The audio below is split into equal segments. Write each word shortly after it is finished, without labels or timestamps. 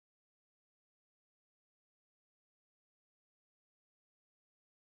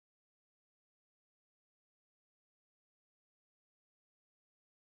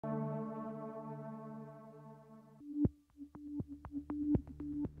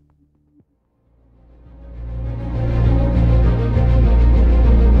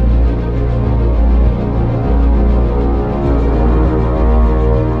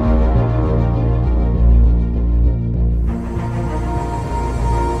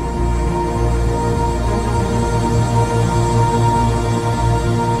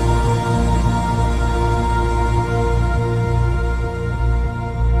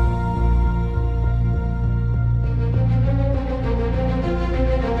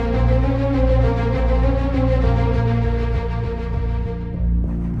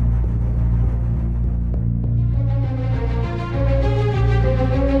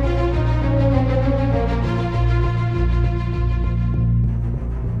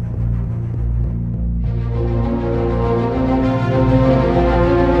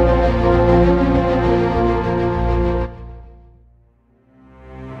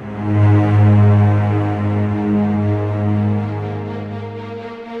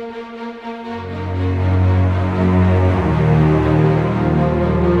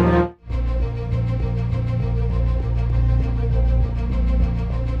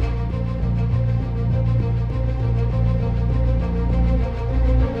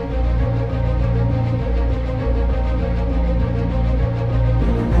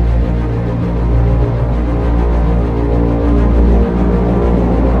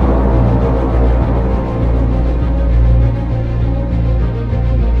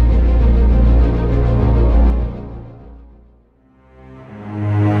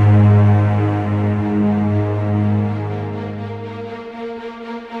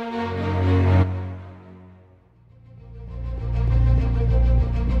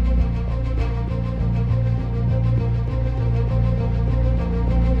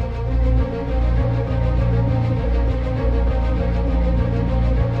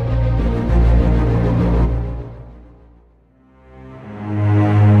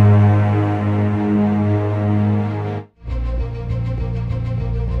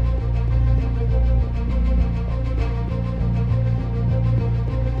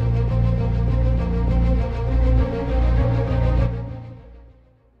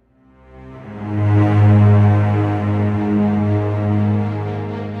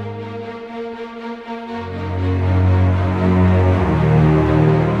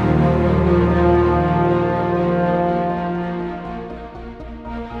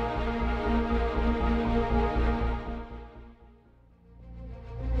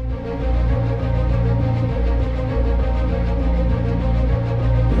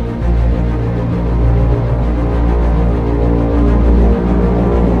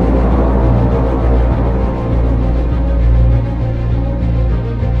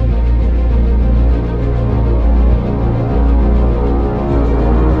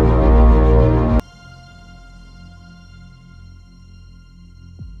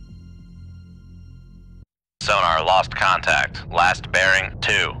sonar lost contact. Last bearing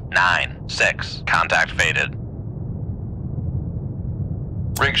 296. Contact faded.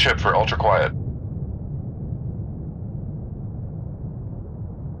 Rig ship for ultra quiet.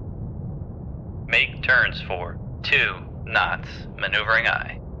 Make turns for 2 knots, maneuvering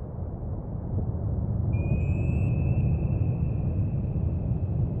aye.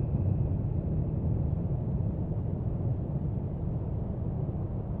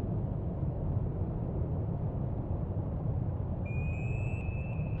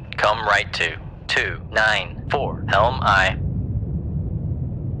 Come right to 294, helm aye.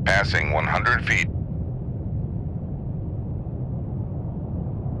 Passing 100 feet.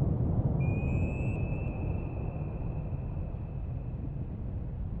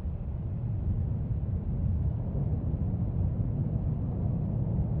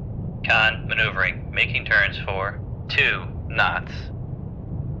 Con maneuvering, making turns for 2 knots.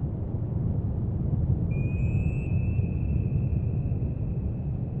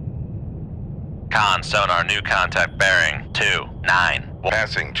 Con sonar new contact bearing 29.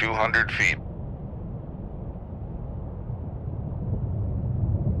 Passing 200 feet.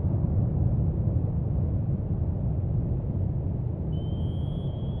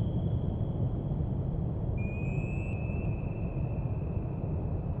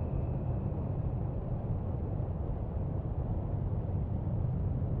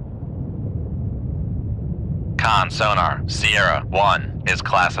 Con sonar Sierra 1 is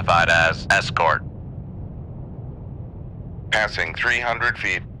classified as escort. Passing 300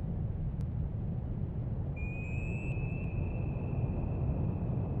 feet.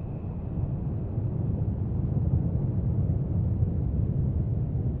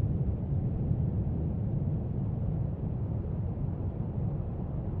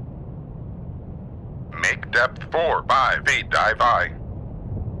 Make depth 4 by feet, dive aye.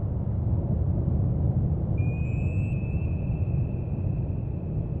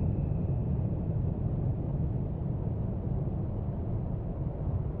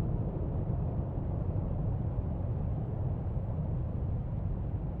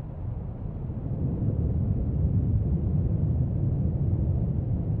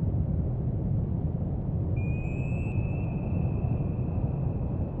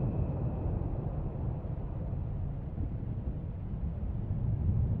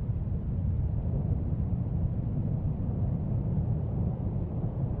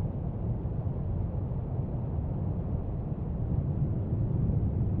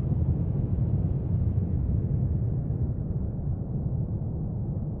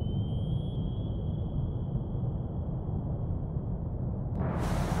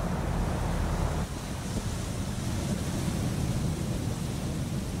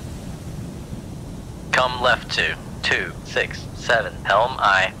 Come left to 267, helm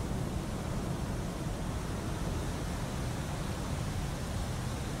aye.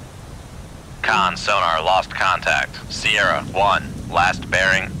 Con sonar lost contact. Sierra 1, last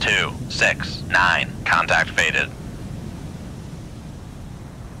bearing 269. Contact faded.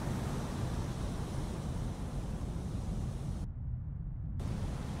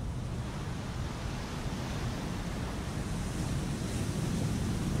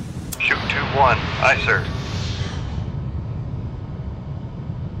 Shoot 2-1, aye sir.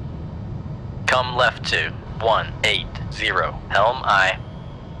 Come left to 180, helm aye.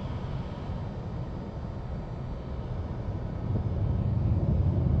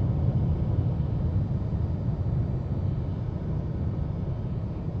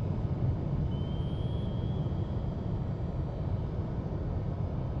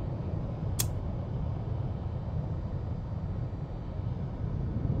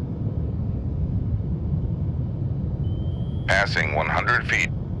 Passing 100 feet.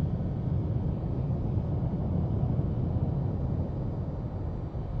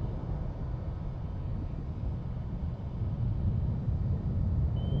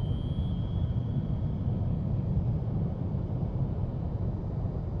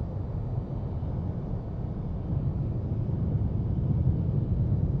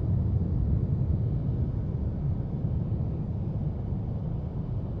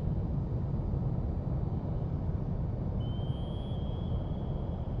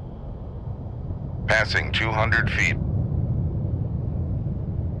 Passing 200 feet.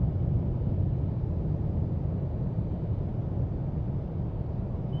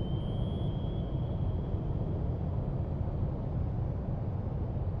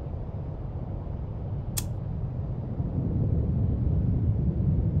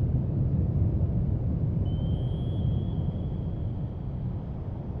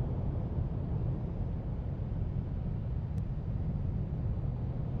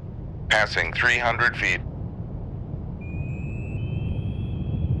 Passing 300 feet.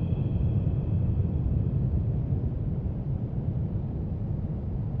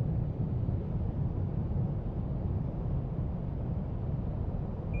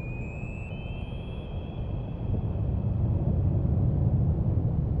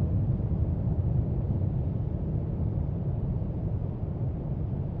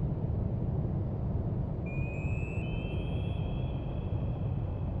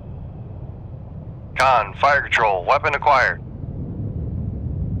 Con, fire control, weapon acquired.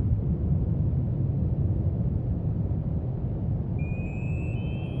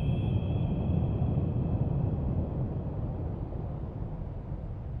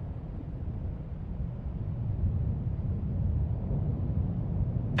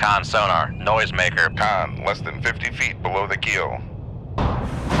 Con sonar, noisemaker. Con, less than 50 feet below the keel.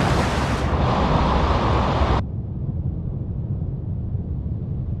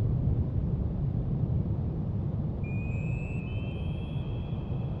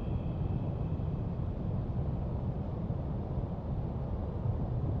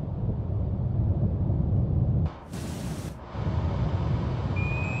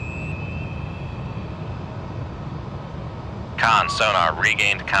 Con sonar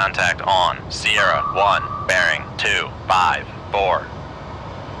regained contact on Sierra 1, bearing 254.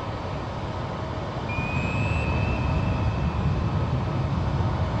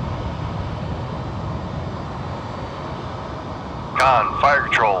 Con, fire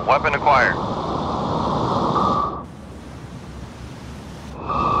control, weapon acquired.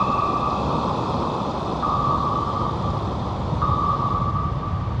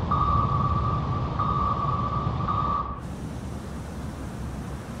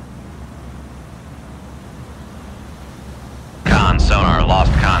 Con sonar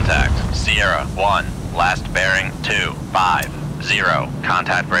lost contact. Sierra 1, last bearing 250.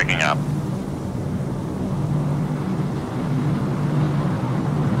 Contact breaking up.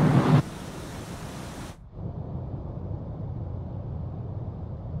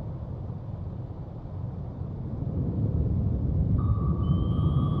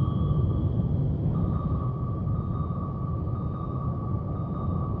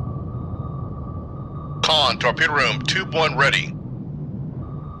 Con, torpedo room, tube 1 ready.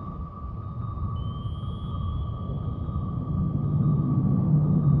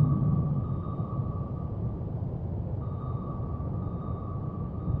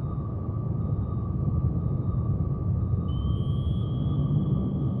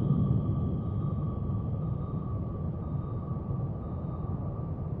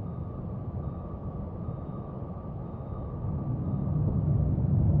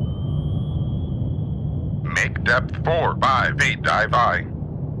 Make depth 4, 5 feet, dive high.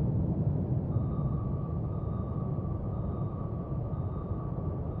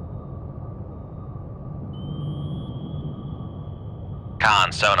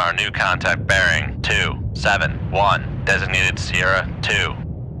 Con sonar new contact bearing 271. Designated Sierra 2.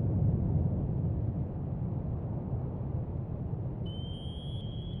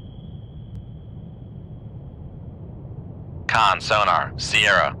 Con sonar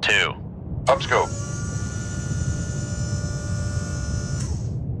Sierra 2. Upscope.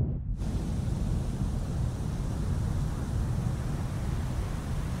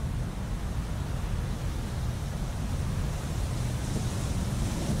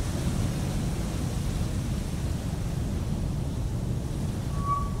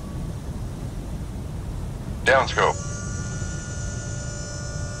 Downscope.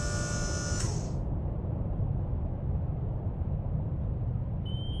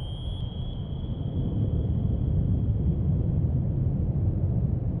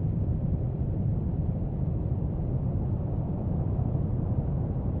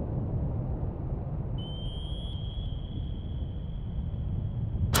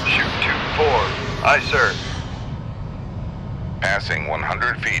 Shoot 2-4. Aye, sir. Passing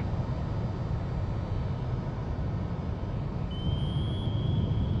 100 feet.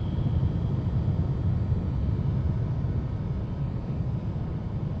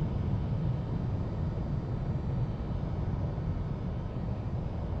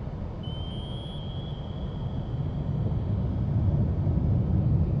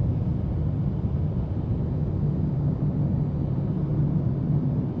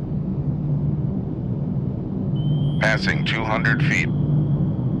 Passing 200 feet.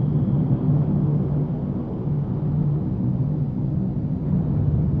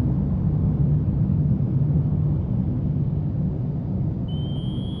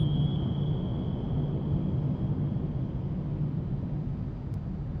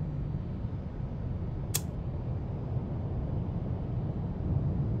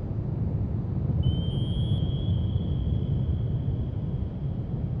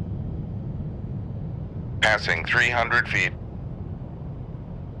 Passing 300 feet.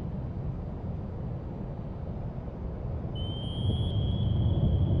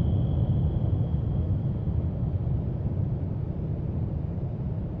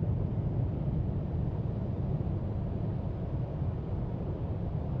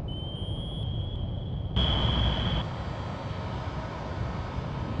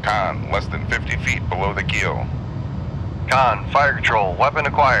 Con, less than 50 feet below the keel. Con, fire control, weapon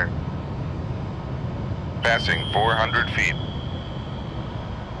acquired. Passing 400 feet.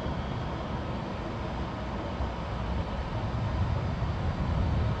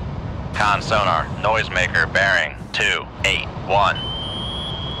 Con sonar, noisemaker bearing 281.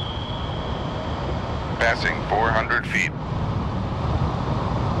 Passing 400 feet.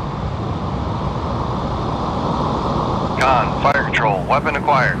 Con, fire control, weapon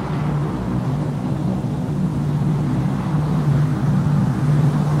acquired.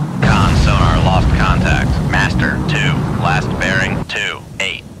 Con sonar lost contact. Master 2, last bearing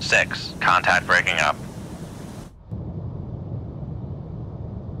 286. Contact breaking up.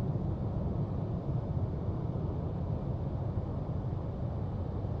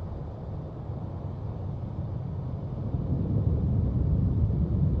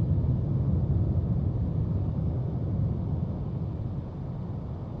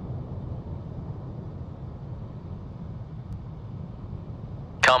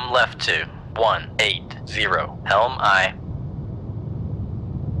 Come left to 180. Helm I.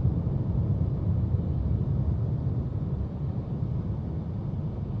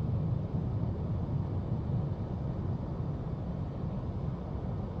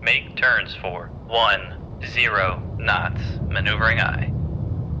 Make turns for 10 knots. Maneuvering I.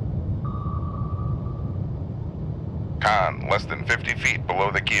 Con, less than 50 feet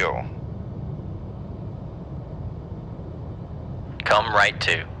below the keel. Come right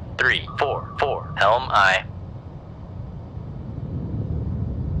to 344. Helm I.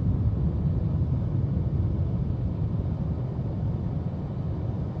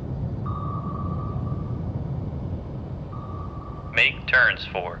 Make turns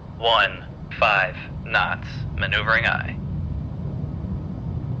for 15 knots. Maneuvering I.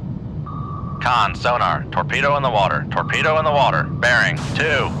 Con sonar, torpedo in the water. Torpedo in the water. Bearing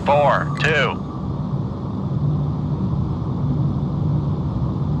 242.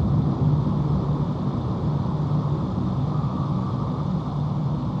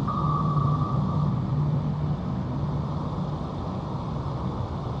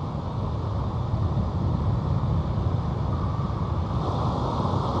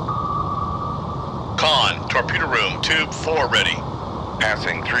 Con, torpedo room, tube 4 ready.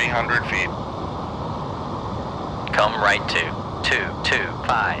 Passing 300 feet. Come right to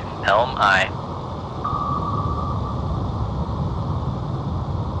 225. Helm I.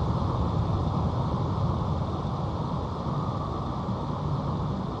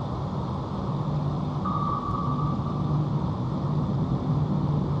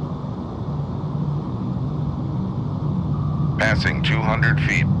 Passing 200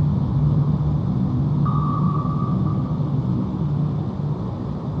 feet.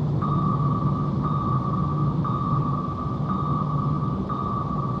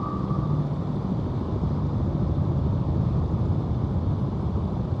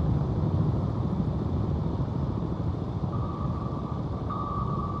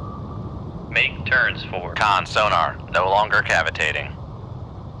 Make turns for Con sonar, no longer cavitating.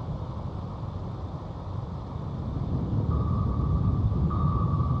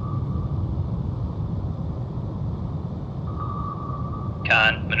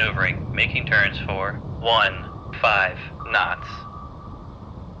 Con maneuvering. Making turns for 15 knots.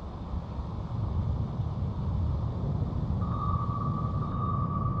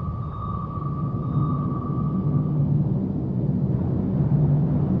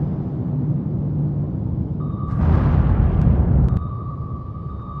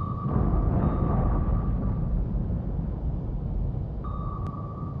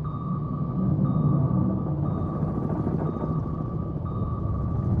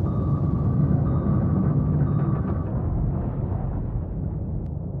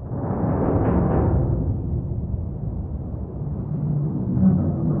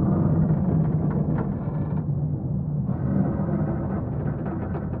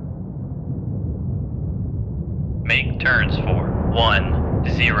 Make turns for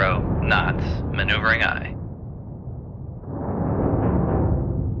 10 knots. Maneuvering I.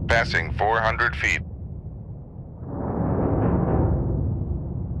 Passing 400 feet.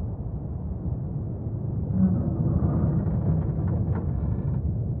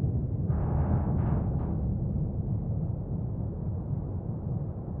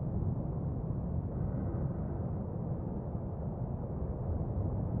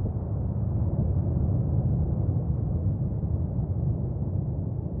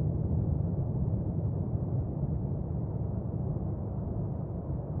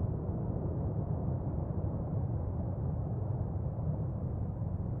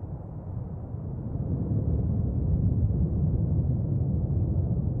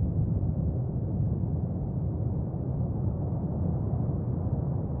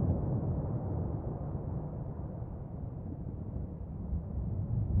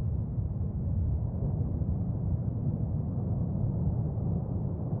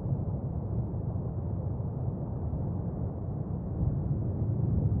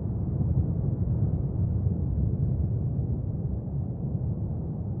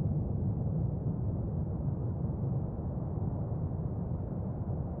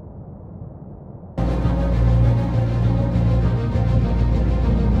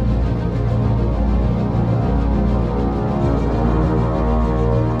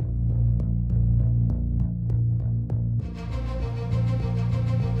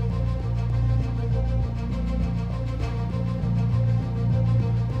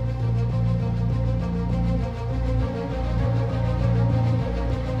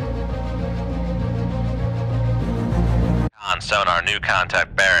 sonar new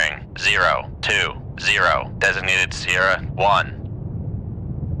contact bearing 020, designated Sierra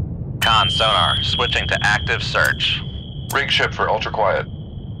 1. Con sonar switching to active search. Rig ship for ultra quiet.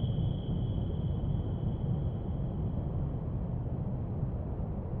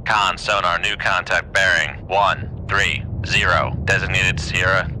 Con sonar new contact bearing 130, designated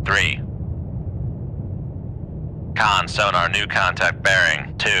Sierra 3. Con sonar new contact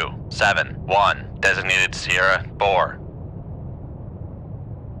bearing 271, designated Sierra 4.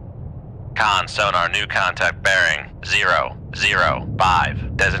 Con sonar new contact bearing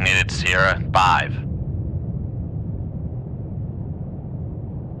 005, designated Sierra 5.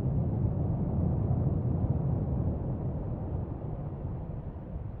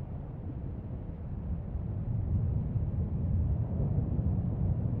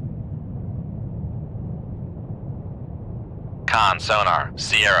 Con sonar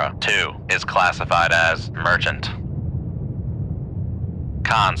Sierra 2 is classified as merchant.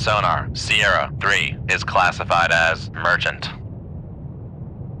 Con sonar Sierra 3 is classified as merchant.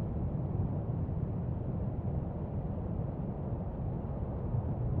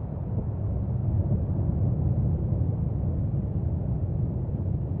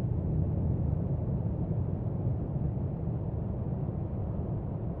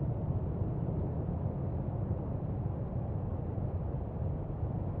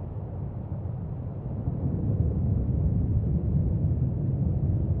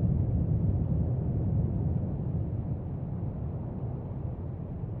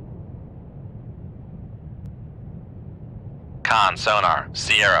 Con sonar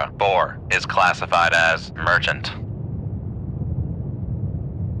Sierra 4 is classified as merchant.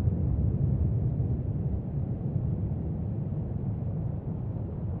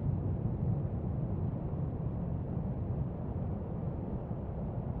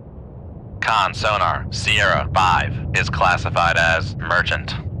 Con sonar Sierra 5 is classified as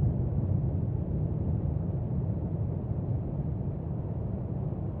merchant.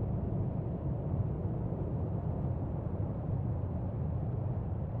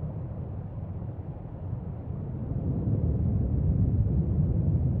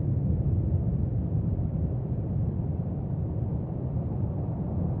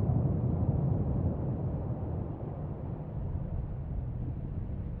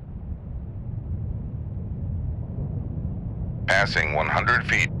 Passing 100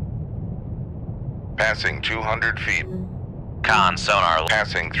 feet. Passing 200 feet. Con sonar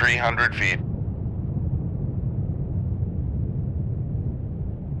Passing 300 feet.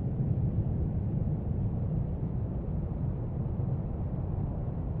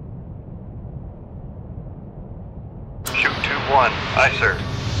 Shoot 2-1. Aye, sir.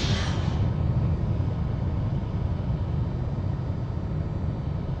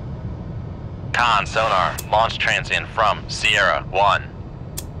 Con sonar launch transient from Sierra 1.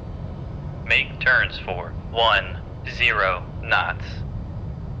 Make turns for 10 knots.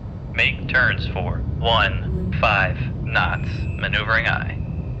 Make turns for 15 knots. Maneuvering aye.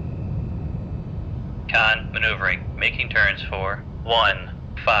 Con maneuvering. Making turns for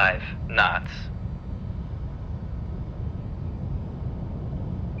 15 knots.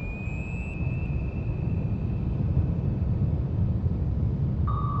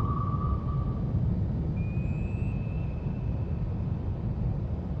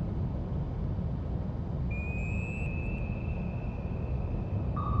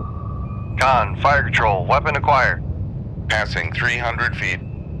 Con, fire control, weapon acquired. Passing 300 feet.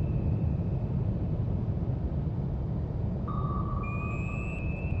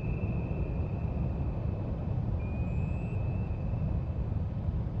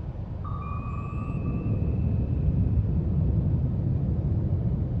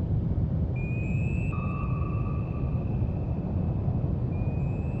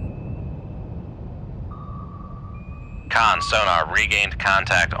 Con sonar regained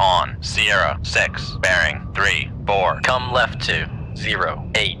contact on Sierra 6, bearing 34. Come left to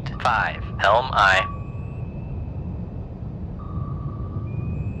 085. Helm aye.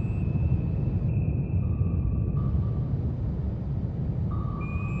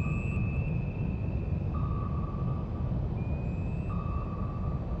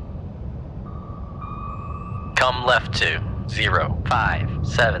 Come left to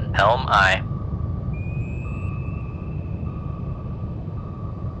 057. Helm aye.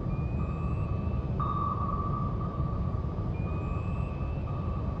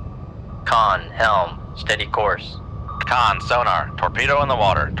 Con, helm, steady course. Con, sonar, torpedo in the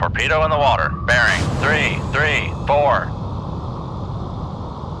water, torpedo in the water, bearing 334.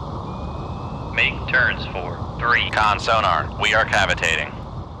 Make turns for 3. Con, sonar, we are cavitating.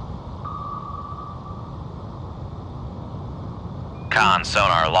 Con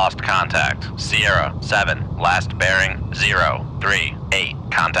sonar lost contact. Sierra 7, last bearing 038.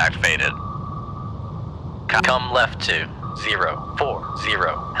 Contact faded. Come left to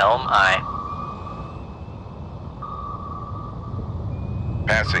 040. Helm I.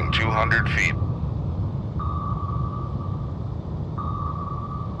 Passing 200 feet.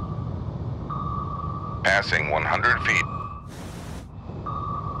 Passing 100 feet.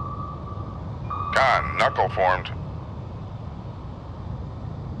 Con, knuckle formed.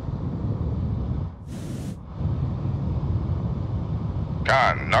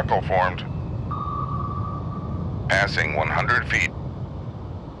 Con, knuckle formed. Passing 100 feet.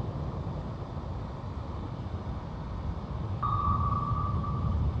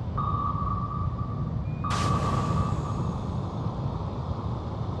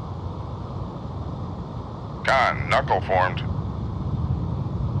 Con, knuckle formed.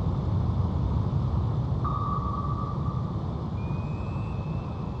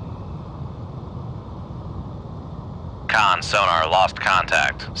 Con sonar lost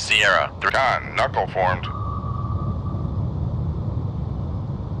contact. Sierra 3. Con, knuckle formed.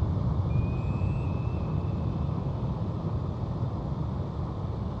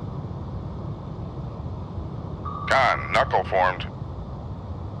 Con, knuckle formed.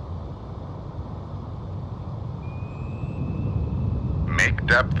 Make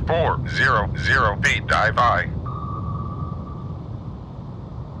depth 400 feet, dive I.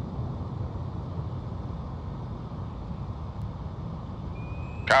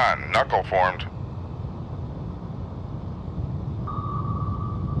 Con, knuckle formed.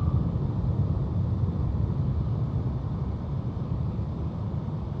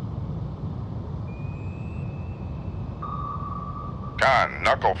 Con,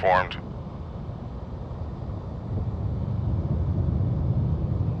 knuckle formed.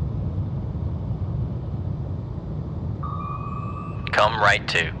 Come right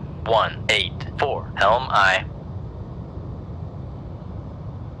to 184. Helm I.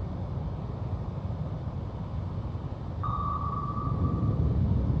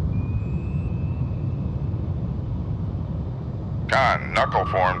 Con, knuckle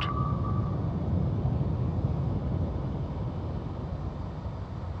formed.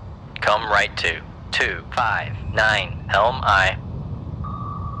 Come right to 259. Helm I.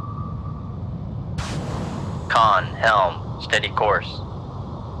 Con, helm, steady course.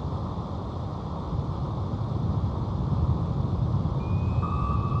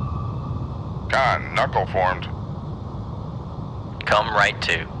 Con, knuckle formed. Come right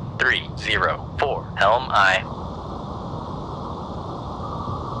to 304. Helm I.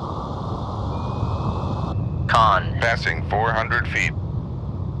 Con. Passing 400 feet.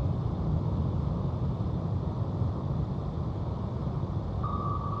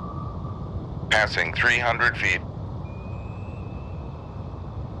 Passing 300 feet.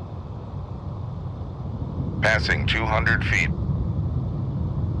 Passing 200 feet.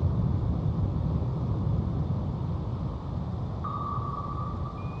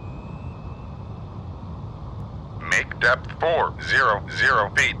 Make depth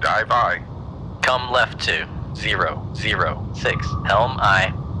 400 feet, dive I. Come left to 006. Helm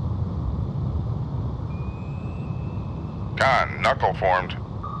I. Con, knuckle formed.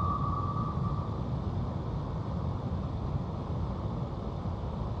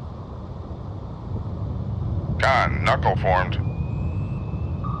 Con, knuckle formed.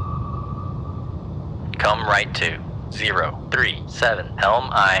 Come right to 037. Helm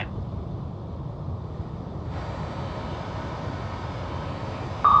I.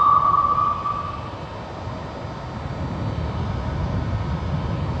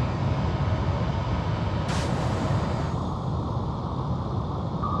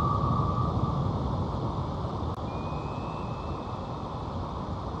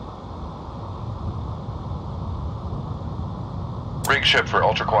 Rig ship for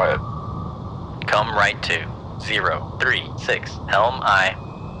ultra quiet. Come right to 036. Helm I.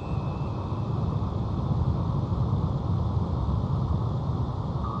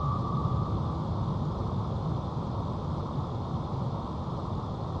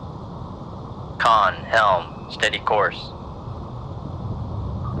 Con, helm, steady course.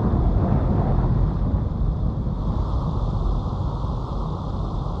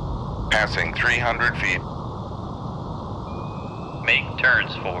 Passing 300 feet. Make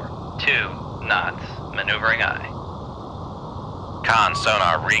turns for 2 knots. Maneuvering I. Con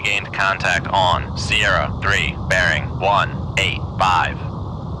sonar regained contact on Sierra 3, bearing 185.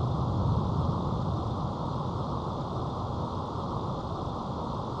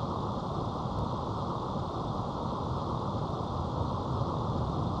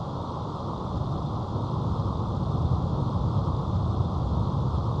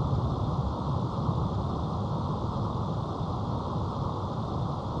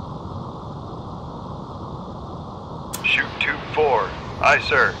 4. Aye,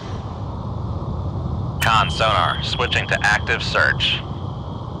 sir. Con sonar, switching to active search.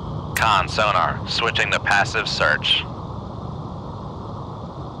 Con sonar, switching to passive search.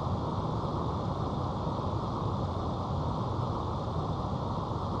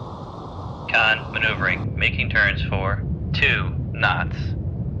 Con maneuvering, making turns for 2 knots.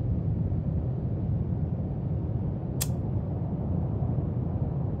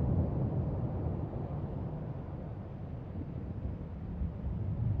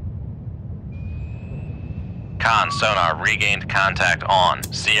 Con sonar regained contact on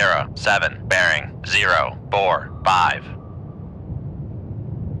Sierra 7, bearing 0, 4, 5.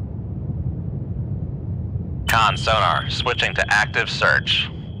 Con sonar switching to active search.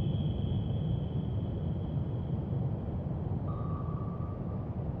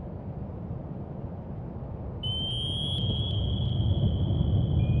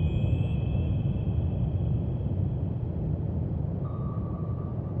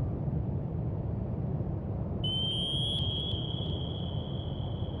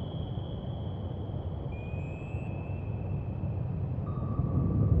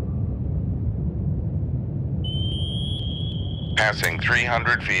 Passing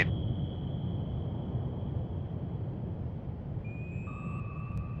 300 feet.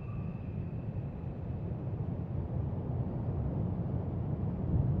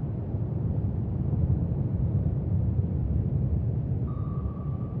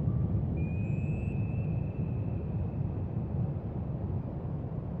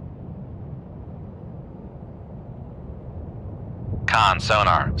 Con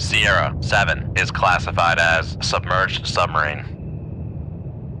sonar Sierra 7 is classified as submerged submarine.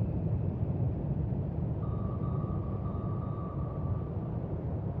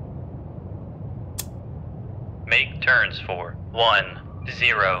 Make turns for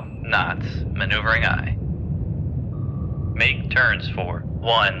 10 knots, maneuvering aye. Make turns for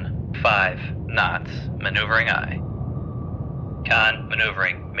 15 knots, maneuvering aye. Con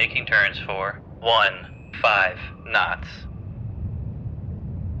maneuvering, making turns for 15 knots.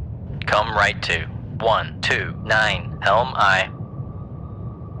 Come right to 129 helm aye.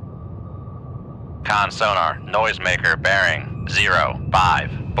 Con sonar noisemaker bearing 0,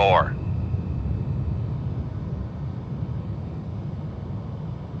 5, 4.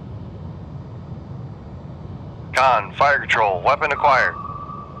 Con, fire control, weapon acquired.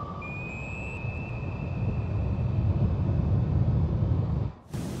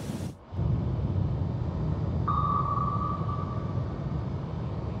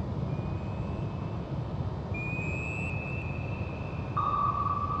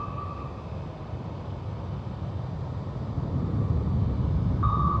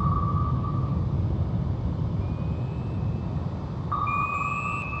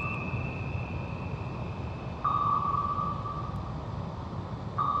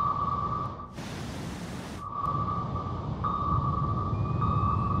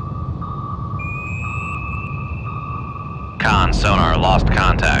 Con sonar lost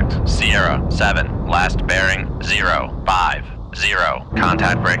contact. Sierra 7, last bearing 0, 5, 0.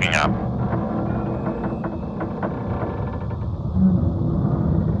 Contact breaking up.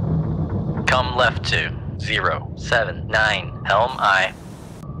 Come left to 079 helm aye.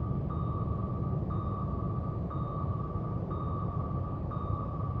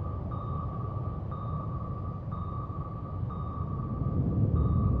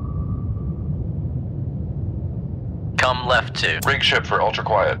 Come left to Rig ship for ultra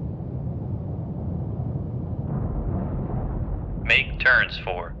quiet. Make turns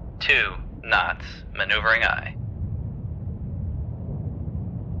for 2 knots, maneuvering aye.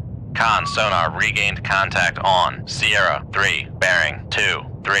 Con sonar regained contact on Sierra 3, bearing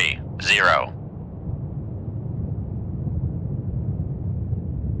 230.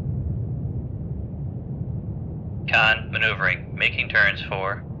 Con maneuvering, making turns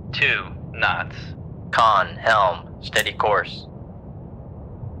for 2 knots. Con helm, steady course.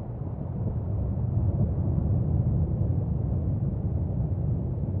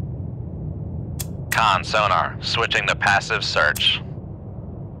 Con sonar, switching to passive search.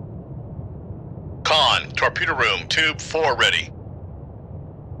 Con, torpedo room, tube 4 ready.